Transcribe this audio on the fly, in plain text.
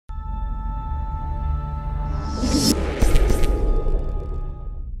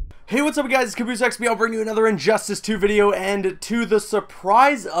Hey, what's up guys, it's Caboose XP. I'll bring you another Injustice 2 video, and to the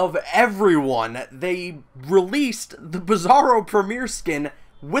surprise of everyone, they released the Bizarro Premier Skin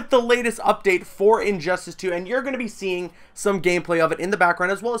with the latest update for Injustice 2, and you're going to be seeing some gameplay of it in the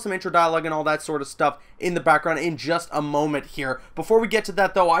background, as well as some intro dialogue and all that sort of stuff in the background in just a moment here. Before we get to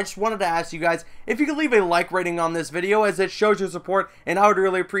that though, I just wanted to ask you guys if you could leave a like rating on this video, as it shows your support, and I would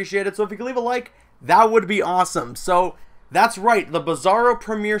really appreciate it. So if you could leave a like, that would be awesome. So that's right, the Bizarro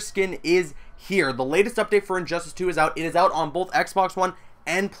Premier Skin is here. The latest update for Injustice 2 is out. It is out on both Xbox One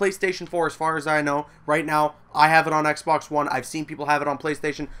and PlayStation 4 as far as I know. Right now, I have it on Xbox One. I've seen people have it on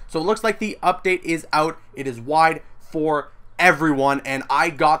PlayStation. So it looks like the update is out. It is wide for everyone, and I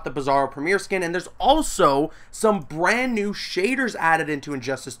got the Bizarro Premier Skin, and there's also some brand new shaders added into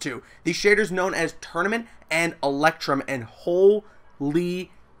Injustice 2. These shaders known as Tournament and Electrum, and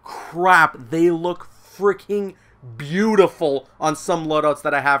holy crap, they look freaking beautiful on some loadouts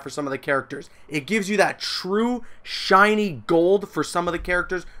that I have for some of the characters. It gives you that true shiny gold for some of the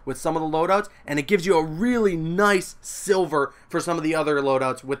characters with some of the loadouts, and it gives you a really nice silver for some of the other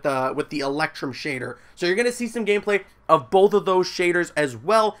loadouts with the Electrum shader. So you're going to see some gameplay of both of those shaders as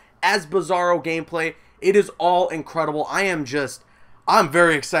well as Bizarro gameplay. It is all incredible. I'm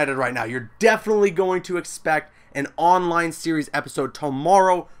very excited right now. You're definitely going to expect an online series episode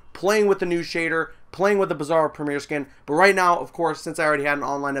tomorrow playing with the new shader, playing with the Bizarro Premier Skin. But right now, of course, since I already had an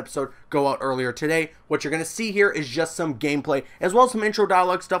online episode go out earlier today, what you're going to see here is just some gameplay, as well as some intro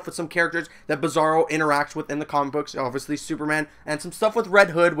dialogue stuff with some characters that Bizarro interacts with in the comic books, obviously Superman, and some stuff with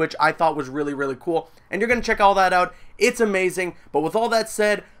Red Hood, which I thought was really, really cool. And you're going to check all that out. It's amazing. But with all that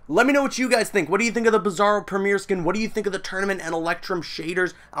said, let me know what you guys think. What do you think of the Bizarro Premier Skin? What do you think of the Tournament and Electrum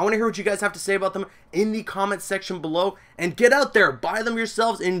shaders? I want to hear what you guys have to say about them in the comment section below. And get out there, buy them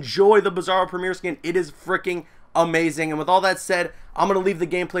yourselves, enjoy the Bizarro Premier Skin. It is freaking amazing. And with all that said, I'm going to leave the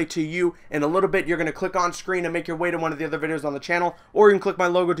gameplay to you. In a little bit, you're going to click on screen and make your way to one of the other videos on the channel, or you can click my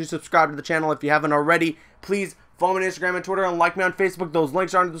logo to subscribe to the channel if you haven't already. Please follow me on Instagram and Twitter, and like me on Facebook. Those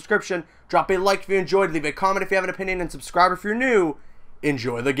links are in the description. Drop a like if you enjoyed, leave a comment if you have an opinion, and subscribe if you're new.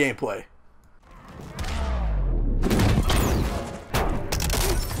 Enjoy the gameplay.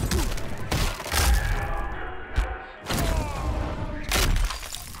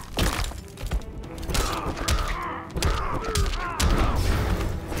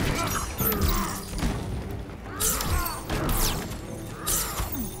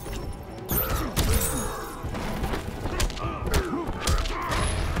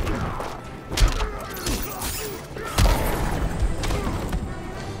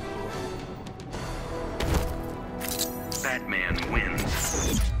 Batman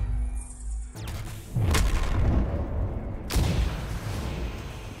wins.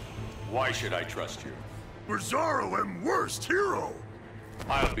 Why should I trust you? Bizarro am worst hero!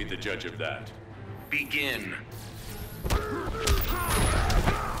 I'll be the judge of that. Begin.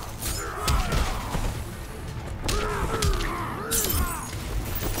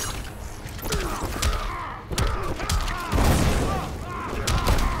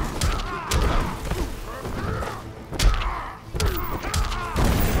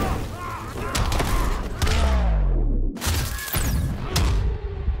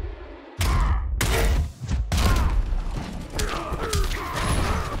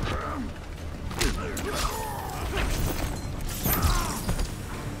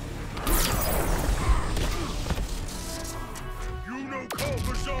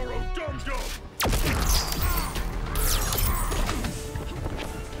 Bizarro dum-dum!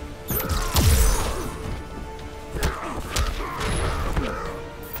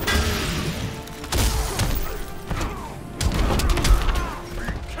 We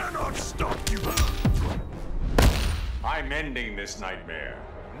cannot stop you! I'm ending this nightmare.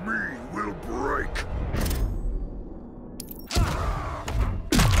 Me will break!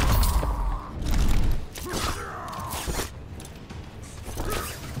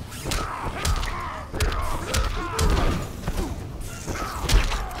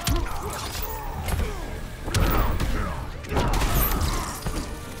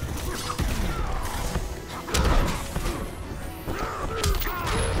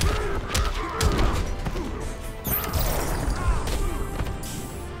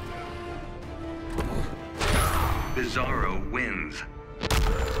 Bizarro wins.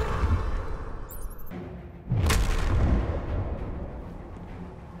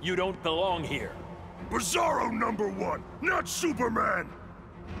 You don't belong here. Bizarro #1, not Superman!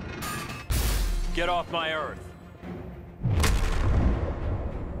 Get off my Earth.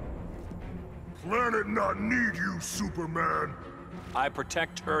 Planet not need you, Superman. I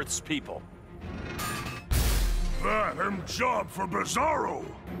protect Earth's people. That am job for Bizarro.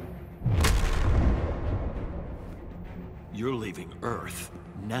 You're leaving Earth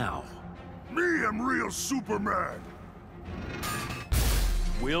now. Me am real Superman.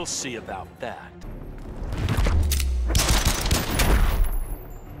 We'll see about that.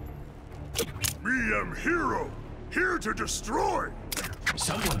 Me am hero. Here to destroy.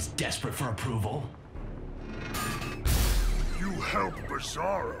 Someone's desperate for approval. You help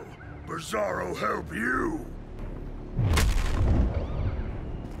Bizarro. Bizarro help you.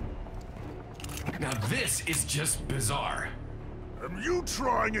 Now this is just bizarre. Am you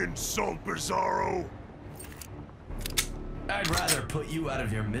trying to insult Bizarro? I'd rather put you out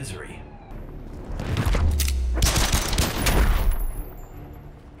of your misery.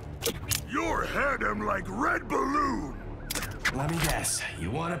 Your head am like red balloon. Let me guess,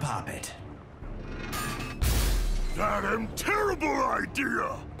 you want to pop it? That am terrible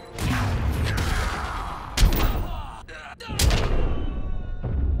idea.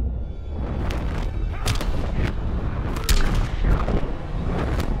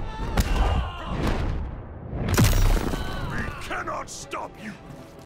 We cannot stop you.